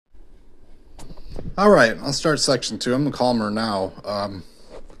All right, I'll start section two. I'm the calmer now. I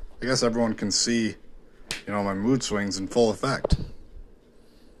guess everyone can see, my mood swings in full effect.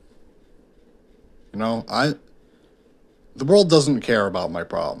 The world doesn't care about my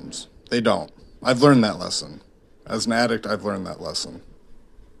problems. They don't. I've learned that lesson. As an addict, I've learned that lesson.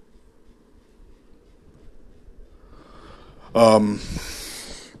 I'm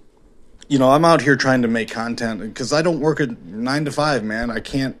out here trying to make content because I don't work at 9 to 5, man. I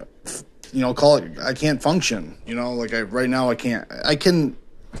can't, I can't function. Right now I can't.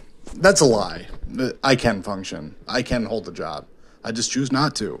 That's a lie. I can function. I can hold a job. I just choose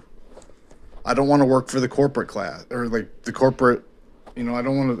not to. I don't want to work for the corporate class or the corporate, I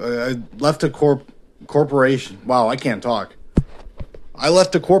don't want to. I left a corporation. Wow, I can't talk. I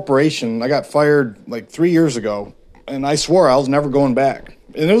left a corporation. I got fired 3 years ago, and I swore I was never going back.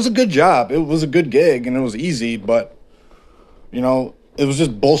 And it was a good job. It was a good gig, and it was easy, but, it was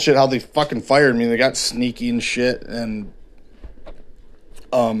just bullshit how they fucking fired me. They got sneaky and shit, and,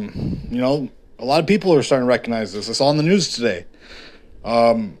 a lot of people are starting to recognize this. I saw on the news today.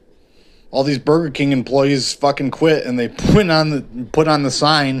 All these Burger King employees fucking quit, and they put on the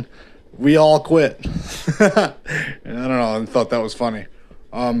sign, "We all quit." And I don't know. I thought that was funny.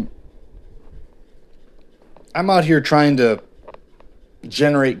 I'm out here trying to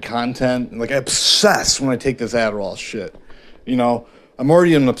generate content. I obsess when I take this Adderall shit. I'm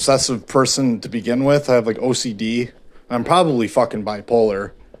already an obsessive person to begin with. I have OCD. I'm probably fucking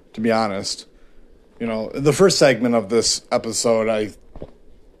bipolar, to be honest. The first segment of this episode, I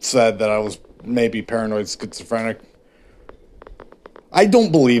said that I was maybe paranoid schizophrenic. I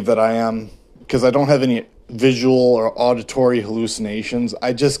don't believe that I am, because I don't have any visual or auditory hallucinations.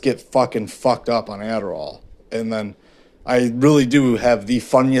 I just get fucking fucked up on Adderall. And then I really do have the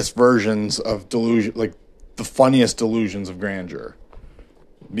funniest versions of delusion, the funniest delusions of grandeur.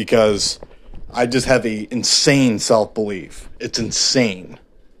 Because I just have a insane self-belief. It's insane.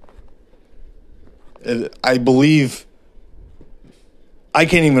 I believe I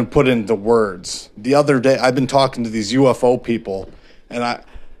can't even put it into words. The other day, I've been talking to these UFO people, and I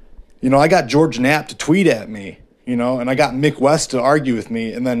got George Knapp to tweet at me, and I got Mick West to argue with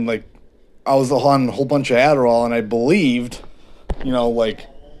me, and then, I was on a whole bunch of Adderall, and I believed,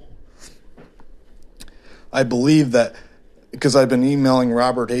 I believe that, because I've been emailing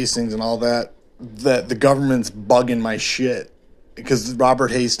Robert Hastings and all that the government's bugging my shit. Because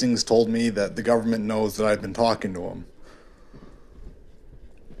Robert Hastings told me that the government knows that I've been talking to him.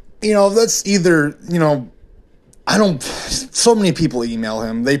 That's either, so many people email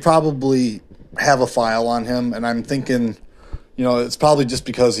him. They probably have a file on him, and I'm thinking, it's probably just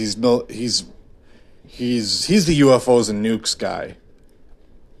because he's the UFOs and nukes guy.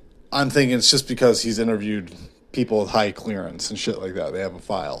 I'm thinking it's just because he's interviewed people with high clearance and shit like that. They have a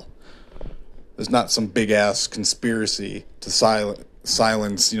file. There's not some big-ass conspiracy to silence,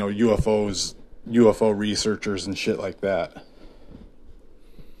 UFOs, UFO researchers and shit like that.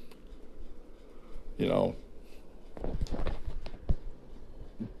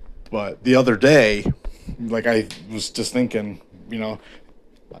 But the other day, I was just thinking,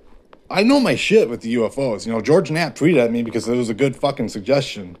 I know my shit with the UFOs. George Knapp tweeted at me because it was a good fucking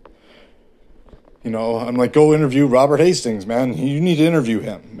suggestion. I'm go interview Robert Hastings, man. You need to interview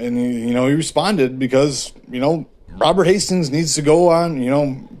him. And, he responded because, Robert Hastings needs to go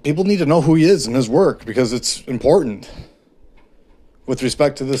on, people need to know who he is and his work because it's important with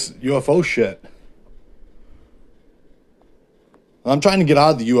respect to this UFO shit. I'm trying to get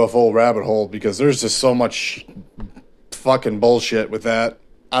out of the UFO rabbit hole because there's just so much fucking bullshit with that.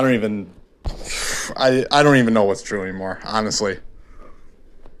 I don't even know what's true anymore, honestly.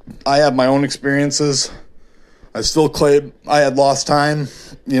 I have my own experiences. I still claim I had lost time.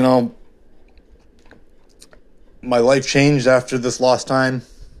 My life changed after this lost time.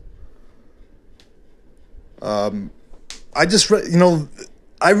 I just read,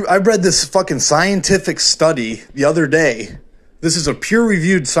 I read this fucking scientific study the other day. This is a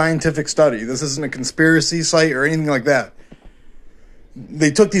peer-reviewed scientific study. This isn't a conspiracy site or anything like that.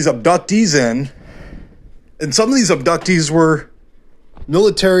 They took these abductees in, and some of these abductees were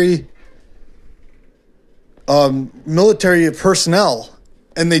military personnel,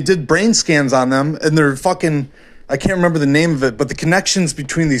 and they did brain scans on them, and they're fucking, I can't remember the name of it, but the connections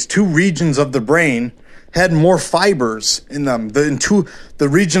between these two regions of the brain had more fibers in them. The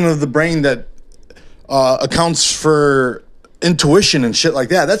region of the brain that accounts for intuition and shit like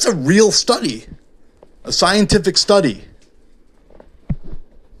that. That's a real study, a scientific study.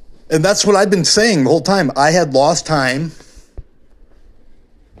 And that's what I've been saying the whole time. I had lost time,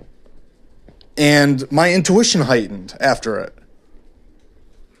 and my intuition heightened after it.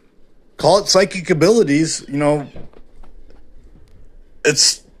 call it psychic abilities, you know,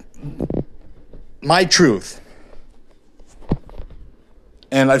 it's my truth.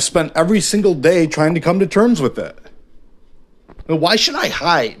 And I've spent every single day trying to come to terms with it. But why should I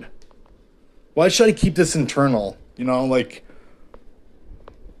hide? Why should I keep this internal? You know, like,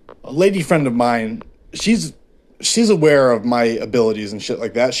 a lady friend of mine, she's aware of my abilities and shit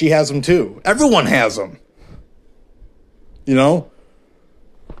like that. She has them too. Everyone has them. You know?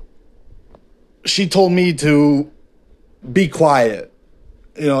 She told me to be quiet,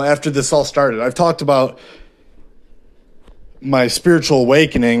 you know, after this all started. I've talked about my spiritual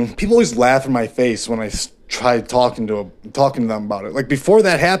awakening. People always laugh in my face when I try talking to them about it. Like, before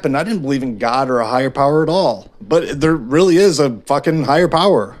that happened, I didn't believe in God or a higher power at all. But there really is a fucking higher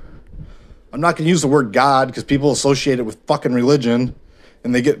power. I'm not going to use the word God because people associate it with fucking religion.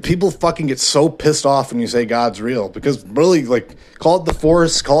 And people fucking get so pissed off when you say God's real. Because really, like, call it the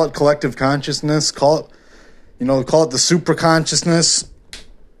force, call it collective consciousness, call it the supraconsciousness.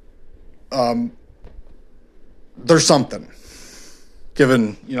 There's something.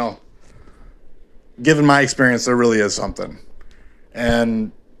 Given my experience, there really is something.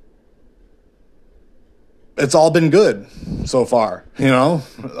 And it's all been good so far, you know?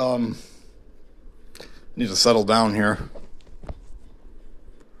 Need to settle down here.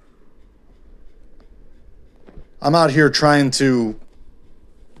 I'm out here trying to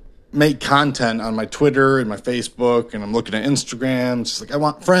make content on my Twitter and my Facebook, and I'm looking at Instagram. It's just like, I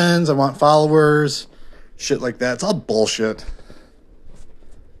want friends, I want followers, shit like that. It's all bullshit.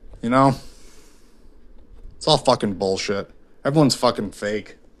 You know? It's all fucking bullshit. Everyone's fucking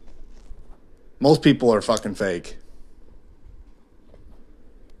fake. Most people are fucking fake.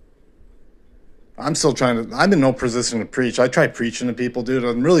 I'm in no position to preach. I try preaching to people, dude,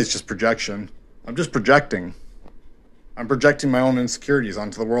 and really it's just projection. I'm just projecting. I'm projecting my own insecurities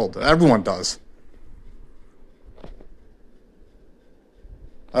onto the world. Everyone does.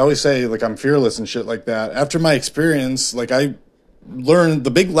 I always say, like, I'm fearless and shit like that. After my experience, like, I learned,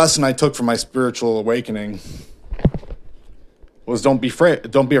 the big lesson I took from my spiritual awakening was don't be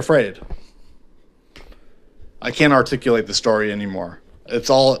afraid. I can't articulate the story anymore.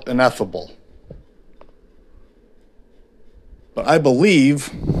 It's all ineffable. But I believe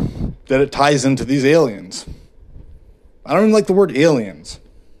that it ties into these aliens. I don't even like the word aliens.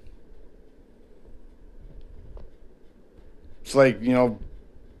 It's like, you know,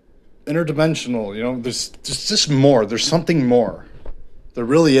 interdimensional, you know, there's just more. There's something more. There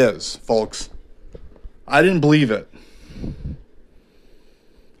really is, folks. I didn't believe it.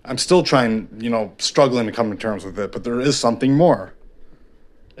 I'm still struggling to come to terms with it, but there is something more.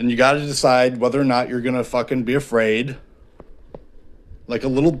 And you got to decide whether or not you're going to fucking be afraid, like a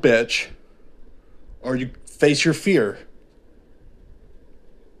little bitch, or you face your fear.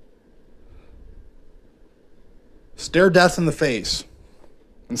 Stare death in the face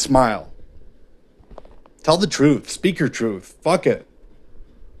and smile. Tell the truth. Speak your truth. Fuck it.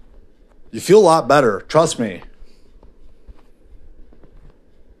 You feel a lot better. Trust me.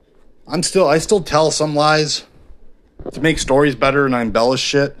 I still tell some lies to make stories better, and I embellish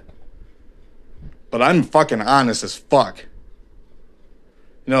shit. But I'm fucking honest as fuck.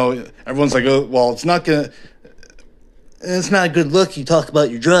 You know, everyone's like, oh, well, it's not a good look. You talk about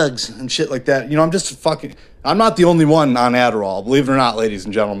your drugs and shit like that. You know, I'm not the only one on Adderall. Believe it or not, ladies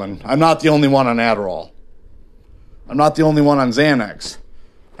and gentlemen. I'm not the only one on Adderall. I'm not the only one on Xanax.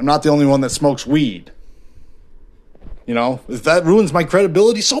 I'm not the only one that smokes weed. You know, if that ruins my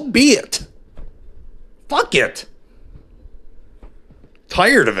credibility, so be it. Fuck it.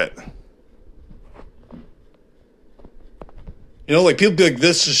 Tired of it. You know, like, people be like,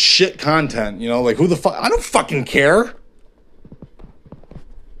 this is shit content. You know, like, who the fuck? I don't fucking care.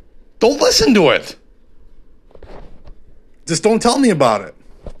 Don't listen to it. Just don't tell me about it.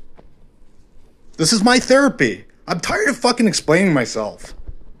 This is my therapy. I'm tired of fucking explaining myself.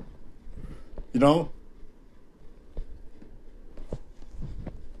 You know?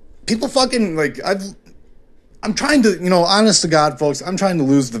 People fucking, like, I'm trying to, you know, honest to God, folks, I'm trying to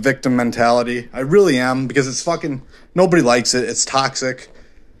lose the victim mentality. I really am, because it's fucking, nobody likes it. It's toxic.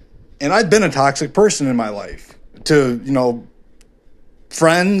 And I've been a toxic person in my life. To, you know,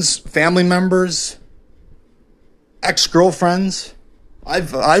 friends, family members, ex-girlfriends.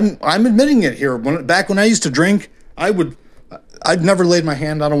 I'm admitting it here. Back when I used to drink, I'd never laid my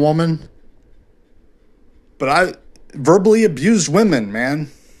hand on a woman. But I verbally abused women, man.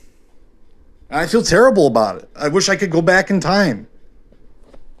 And I feel terrible about it. I wish I could go back in time.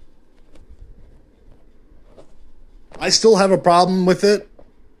 I still have a problem with it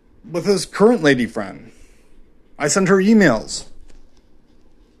with his current lady friend. I send her emails.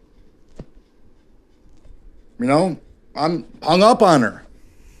 You know, I'm hung up on her.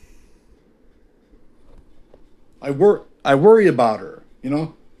 I worry about her, you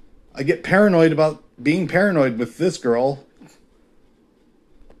know. I get paranoid about being paranoid with this girl.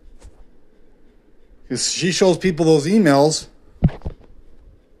 Because she shows people those emails.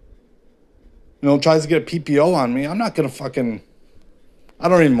 You know, tries to get a PPO on me. I'm not going to fucking... I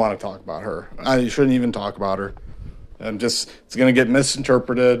don't even want to talk about her. I shouldn't even talk about her. It's going to get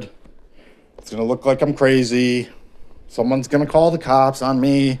misinterpreted. It's going to look like I'm crazy. Someone's going to call the cops on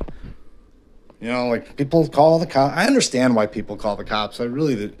me. You know, like, people call the cops. I understand why people call the cops. I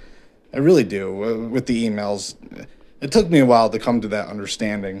really do, with the emails. It took me a while to come to that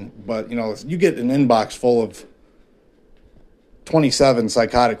understanding. But, you know, you get an inbox full of 27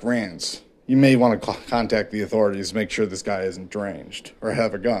 psychotic rants. You may want to contact the authorities to make sure this guy isn't deranged or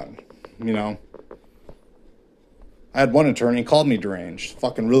have a gun, you know. I had one attorney called me deranged.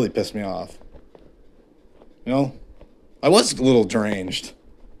 Fucking really pissed me off. You know, I was a little deranged.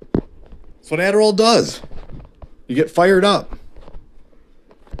 That's what Adderall does. You get fired up.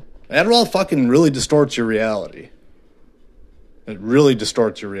 Adderall fucking really distorts your reality. It really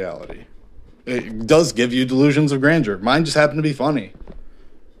distorts your reality. It does give you delusions of grandeur. Mine just happened to be funny.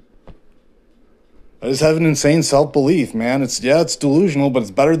 I just have an insane self-belief, man. It's delusional, but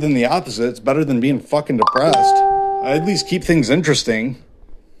it's better than the opposite. It's better than being fucking depressed. I at least keep things interesting,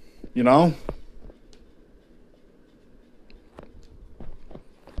 you know?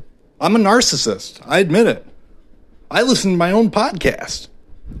 I'm a narcissist. I admit it. I listen to my own podcast.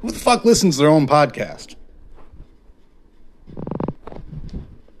 Who the fuck listens to their own podcast?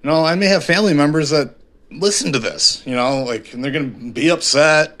 You know, I may have family members that listen to this, you know, like, and they're going to be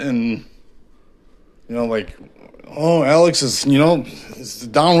upset and, you know, like, oh, Alex is, you know, it's a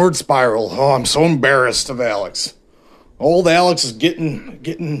downward spiral. Oh, I'm so embarrassed of Alex. Old Alex is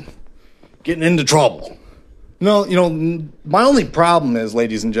getting into trouble. No, you know, my only problem is,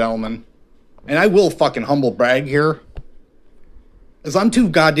 ladies and gentlemen, and I will fucking humble brag here, is I'm too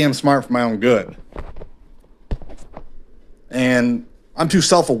goddamn smart for my own good. And I'm too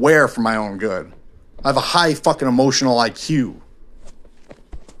self-aware for my own good. I have a high fucking emotional IQ.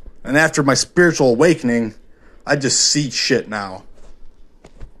 And after my spiritual awakening, I just see shit now.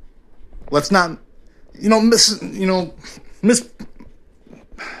 Let's not,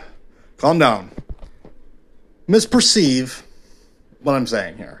 calm down. Misperceive what I'm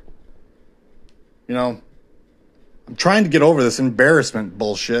saying here. You know, I'm trying to get over this embarrassment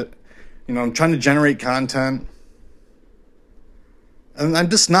bullshit. You know, I'm trying to generate content. And I'm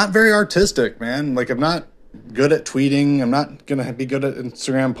just not very artistic, man. Like, I'm not good at tweeting. I'm not going to be good at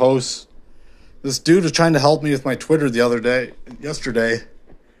Instagram posts. This dude was trying to help me with my Twitter yesterday.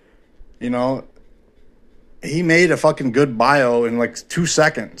 You know, he made a fucking good bio in like 2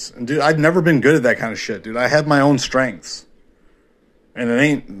 seconds. And dude, I've never been good at that kind of shit, dude. I have my own strengths. And it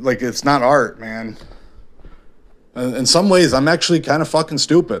ain't, like, it's not art, man. In some ways, I'm actually kind of fucking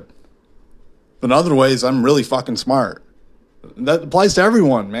stupid. But in other ways, I'm really fucking smart. That applies to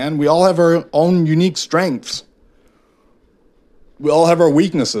everyone, man. We all have our own unique strengths. We all have our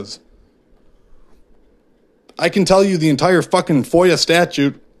weaknesses. I can tell you the entire fucking FOIA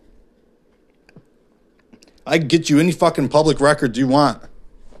statute. I can get you any fucking public records you want.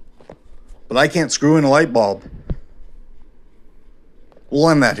 But I can't screw in a light bulb. We'll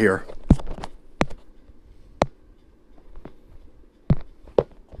end that here.